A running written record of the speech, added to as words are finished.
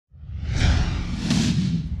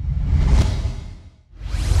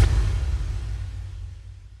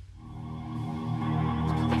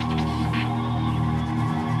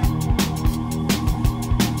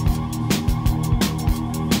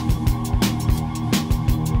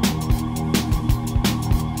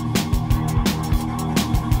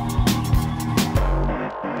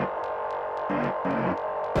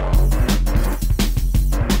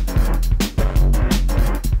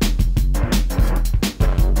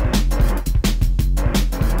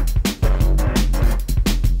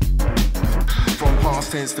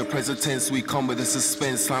past tense to present tense, we come with a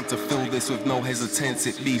suspense. Time to fill this with no hesitance.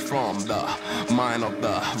 It be from the mind of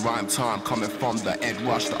the rhyme time, coming from the Ed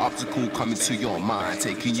Rush, the optical coming to your mind,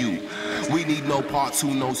 taking you. We need no part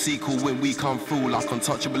two, no sequel. When we come through, like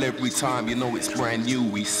untouchable every time, you know it's brand new.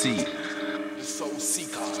 We see the soul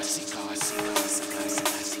seeker,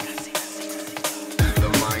 the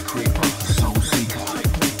mind creeper, the soul seeker,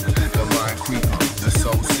 the mind creeper, the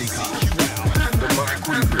soul seeker, the mind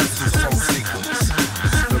creepers, the soul seekers,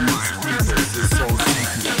 the mind creepers, the soul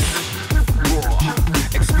seekers. Raw,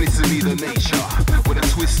 explicitly the nature, with a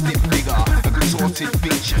twisted figure, a contorted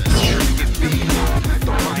features. It be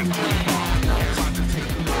the mind creeper. Time to take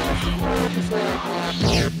a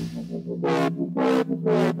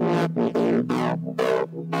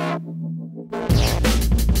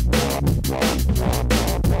look.